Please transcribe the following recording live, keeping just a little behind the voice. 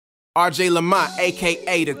RJ Lamont,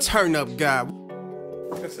 aka the turn up guy. I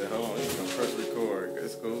said, hold on, you can press record.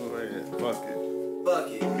 It's cool, man. Fuck it. Fuck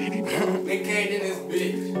it. They came in this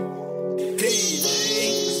bitch.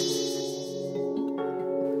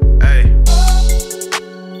 Hey.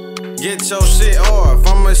 Get your shit off.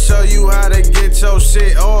 I'ma show you how to get your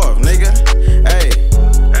shit off, nigga. Hey.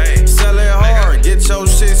 Sell it hard. Get your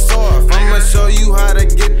shit soft. I'ma show you how to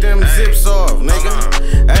get them zips off,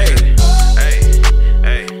 nigga. Hey.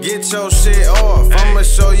 Get your shit off. I'ma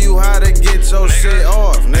show you how to get your shit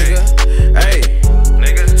off, nigga. Hey,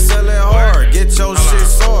 sell it hard. Get your shit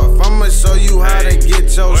soft. I'ma show you how to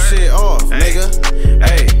get your shit off, nigga.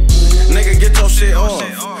 Hey, nigga, get your shit off.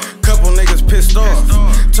 Couple niggas pissed off.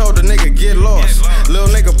 Told the nigga get lost. Little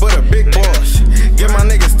nigga but a big boss. Get my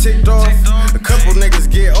niggas ticked off. A couple niggas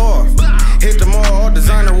get off. Hit them all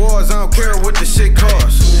designer wars. I don't care what the shit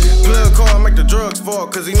costs. Plug car, make the drugs fall,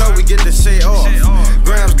 cause he know we get this shit off.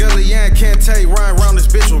 Grams, Gully, and can't take rhyme round this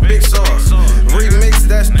bitch with big sauce. Remix,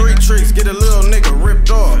 that's 3 tricks, get a little nigga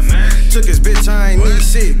ripped off. Took his bitch, I ain't need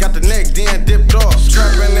shit, got the neck then dipped off.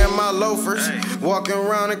 Strapping in my loafers, walking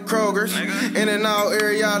around in Kroger's. In and out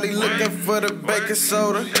area, looking for the baking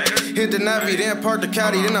soda. Hit the Navy, then park the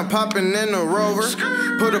caddy, then I'm popping in the Rover.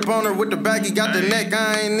 Put up on her with the baggie, got the neck,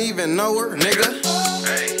 I ain't even know her, nigga.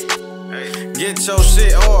 Get your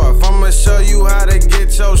shit off. I'ma show you how to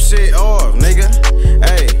get your shit off, nigga.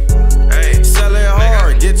 Hey, sell it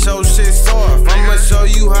hard. Get your shit soft. I'ma show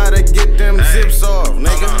you how to get them zips off,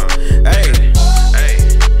 nigga. Hey,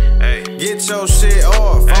 get your shit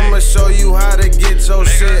off. I'ma show you how to get your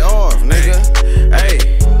shit off, nigga. Hey,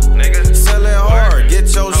 sell it hard.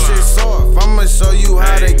 Get your shit soft. I'ma show you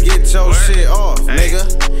how to get your shit off, nigga.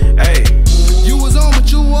 Hey, you was on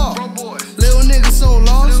but you off. Little nigga so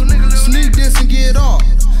lost. Sneak this and get off.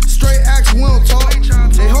 Straight action, we don't talk.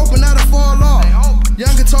 They hoping that I fall off.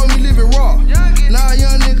 Younger told me leave it raw. Now a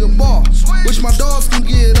young nigga ball. Wish my dogs can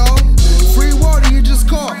get off. Free water, you just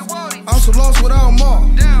caught. I'm so lost without them all.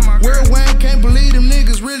 Where Wayne can't believe them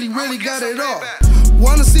niggas really got it off.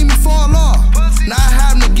 Wanna see me fall off. Now I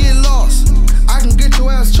have to get lost. I can get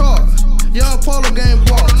your ass charged. Young Polo game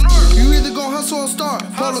boss. You either gon' hustle or start.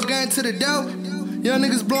 Polo game to the devil. Young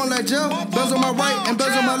niggas blowing like gel. Bells on my right and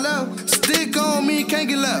bells on my left. Stick on me, can't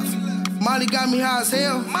get left. Molly got me high as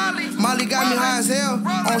hell. Molly got me high as hell.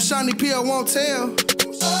 On shiny P, I won't tell.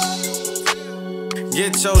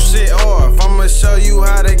 Get your shit off. I'ma show you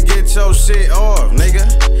how to get your shit off, nigga.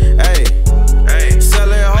 Hey,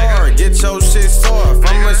 sell it hard. Get your shit soft.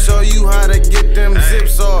 I'ma show you how to get them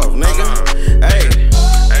zips off, nigga.